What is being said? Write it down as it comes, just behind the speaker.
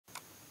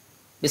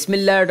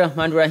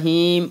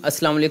बिस्मिल्लाहिर्रहमानिर्रहीम।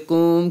 अस्सलाम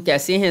वालेकुम।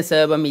 कैसे हैं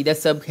सब? उम्मीद है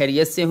सब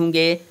खैरियत से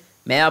होंगे।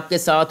 मैं आपके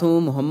साथ हूं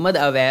मोहम्मद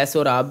अवैस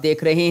और आप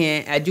देख रहे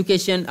हैं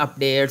एजुकेशन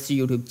अपडेट्स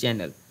यूट्यूब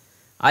चैनल।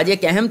 आज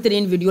एक अहम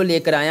तरीन वीडियो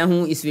लेकर आया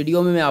हूं। इस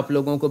वीडियो में मैं आप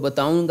लोगों को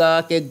बताऊंगा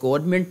कि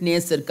गवर्नमेंट ने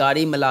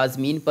सरकारी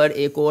मुलाजमीन पर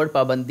एक और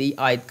पाबंदी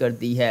आयद कर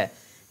दी है।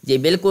 जी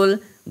बिल्कुल,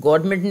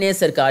 गवर्नमेंट ने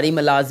सरकारी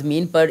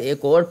मुलाजमीन पर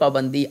एक और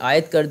पाबंदी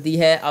आयद कर दी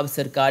है। अब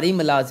सरकारी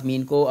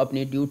मुलाजमीन को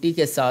अपनी ड्यूटी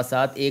के साथ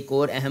साथ एक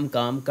और अहम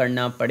काम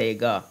करना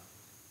पड़ेगा।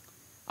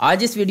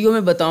 आज इस वीडियो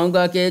में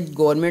बताऊंगा कि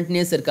गवर्नमेंट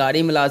ने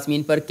सरकारी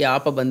मुलाजमीन पर क्या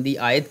पाबंदी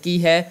आयद की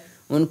है,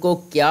 उनको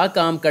क्या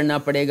काम करना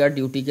पड़ेगा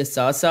ड्यूटी के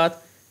साथ साथ।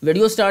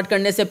 वीडियो स्टार्ट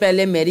करने से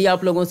पहले मेरी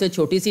आप लोगों से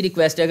छोटी सी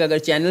रिक्वेस्ट है कि अगर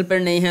चैनल पर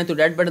नए हैं तो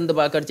रेड बटन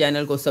दबाकर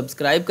चैनल को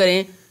सब्सक्राइब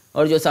करें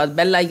और जो साथ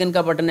बेल आइकन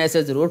का बटन है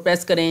इसे ज़रूर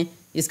प्रेस करें।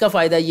 इसका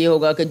फ़ायदा ये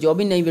होगा कि जो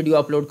भी नई वीडियो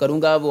अपलोड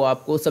करूँगा वो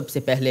आपको सबसे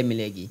पहले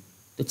मिलेगी।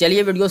 तो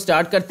चलिए वीडियो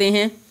स्टार्ट करते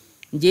हैं।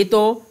 जी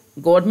तो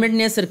गवर्नमेंट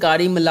ने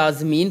सरकारी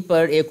मुलाजमीन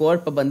पर एक और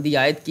पाबंदी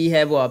आयद की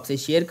है, वो आपसे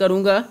शेयर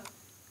करूंगा।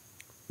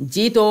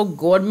 जी तो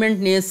गवर्नमेंट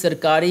ने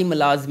सरकारी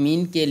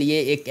मुलाजमीन के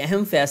लिए एक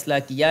अहम फ़ैसला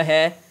किया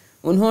है।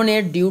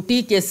 उन्होंने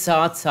ड्यूटी के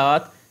साथ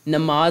साथ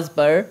नमाज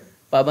पर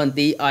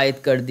पाबंदी आयद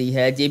कर दी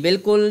है। जी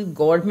बिल्कुल,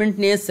 गवर्नमेंट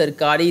ने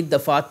सरकारी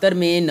दफातर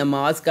में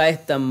नमाज का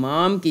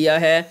एहतमाम किया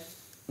है।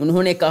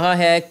 उन्होंने कहा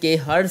है कि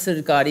हर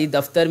सरकारी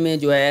दफ्तर में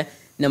जो है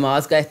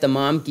नमाज का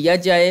एहतमाम किया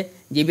जाए।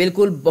 जी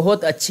बिल्कुल,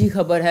 बहुत अच्छी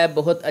खबर है,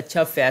 बहुत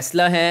अच्छा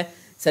फ़ैसला है।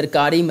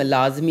 सरकारी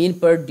मुलाजमीन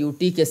पर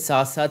ड्यूटी के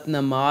साथ साथ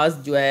नमाज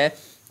जो है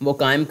वो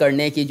कायम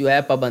करने की जो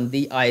है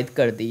पाबंदी आयद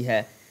कर दी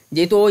है।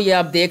 जी तो ये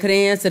आप देख रहे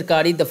हैं,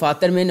 सरकारी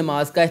दफातर में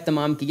नमाज का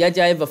एहतमाम किया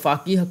जाए।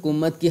 वफाकी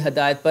हुकूमत की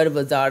हदायत पर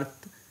वजारत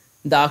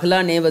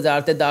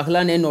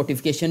दाखिला ने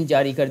नोटिफिकेशन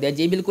जारी कर दिया।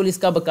 जी बिल्कुल,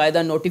 इसका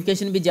बाकायदा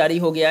नोटिफिकेशन भी जारी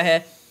हो गया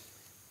है।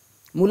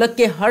 मुल्क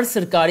के हर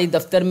सरकारी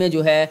दफ्तर में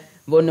जो है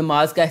वो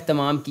नमाज का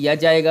एहतमाम किया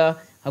जाएगा।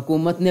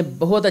 हुकूमत ने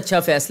बहुत अच्छा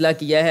फ़ैसला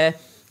किया है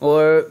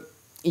और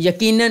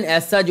यकीनन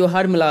ऐसा जो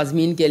हर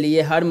मुलाजमीन के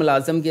लिए, हर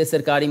मुलाजम के,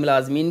 सरकारी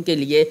मुलाजमीन के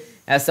लिए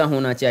ऐसा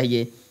होना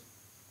चाहिए।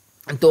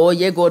 तो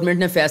ये गवर्नमेंट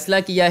ने फ़ैसला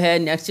किया है।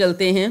 नेक्स्ट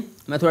चलते हैं,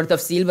 मैं थोड़ा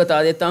तफसील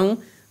बता देता हूँ।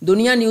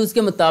 दुनिया न्यूज़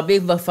के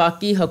मुताबिक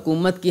वफाकी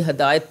हुकूमत की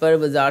हदायत पर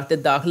वजारत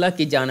दाखिला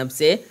की जानब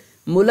से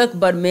मुल्क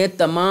भर में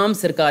तमाम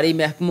सरकारी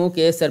महकमों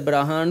के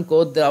सरबराहान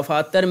को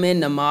दफातर में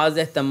नमाज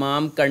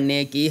एहतमाम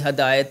करने की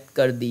हदायत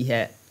कर दी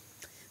है।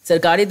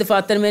 सरकारी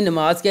दफातर में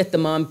नमाज के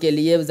एहतमाम के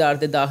लिए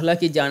वजारत दाखिला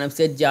की जानब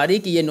से जारी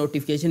किए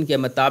नोटिफिकेशन के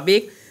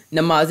मुताबिक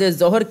नमाज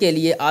ज़ोहर के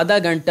लिए आधा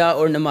घंटा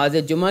और नमाज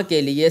जुमा के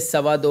लिए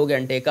 2.25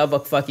 घंटे का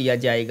वक्फ़ा किया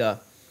जाएगा।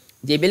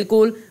 जी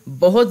बिल्कुल,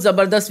 बहुत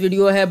ज़बरदस्त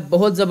वीडियो है,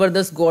 बहुत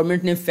ज़बरदस्त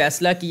गवर्नमेंट ने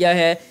फ़ैसला किया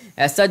है।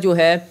 ऐसा जो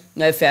है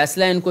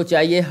फ़ैसला इनको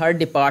चाहिए हर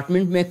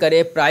डिपार्टमेंट में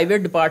करे,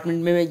 प्राइवेट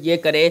डिपार्टमेंट में ये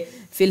करे।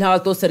 फ़िलहाल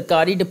तो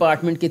सरकारी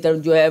डिपार्टमेंट की तरफ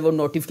जो है वो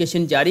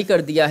नोटिफिकेशन जारी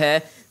कर दिया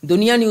है।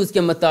 दुनिया न्यूज़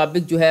के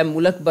मुताबिक जो है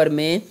मुल्क भर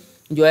में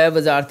जो है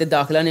वजारत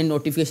दाखिला ने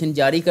नोटिफिकेशन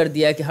जारी कर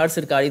दिया है कि हर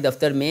सरकारी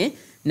दफ्तर में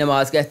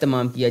नमाज का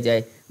एहतमाम किया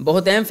जाए।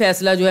 बहुत अहम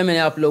फ़ैसला जो है मैंने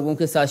आप लोगों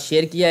के साथ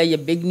शेयर किया है। ये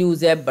बिग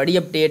न्यूज़ है, बड़ी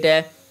अपडेट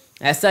है,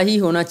 ऐसा ही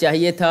होना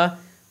चाहिए था।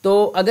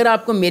 तो अगर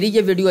आपको मेरी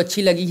ये वीडियो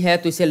अच्छी लगी है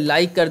तो इसे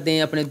लाइक कर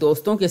दें, अपने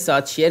दोस्तों के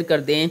साथ शेयर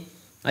कर दें।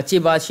 अच्छी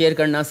बात शेयर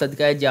करना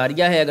सदका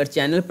जारिया है। अगर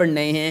चैनल पर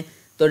नए हैं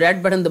तो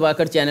रेड बटन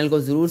दबाकर चैनल को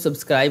ज़रूर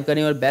सब्सक्राइब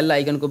करें और बेल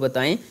आइकन को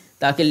बताएं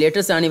ताकि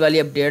लेटेस्ट आने वाली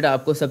अपडेट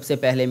आपको सबसे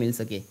पहले मिल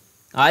सके।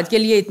 आज के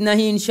लिए इतना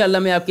ही।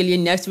 इंशाल्लाह मैं आपके लिए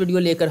नेक्स्ट वीडियो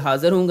लेकर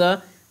हाज़िर हूँगा।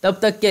 तब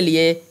तक के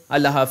लिए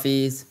अल्लाह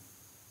हाफिज़।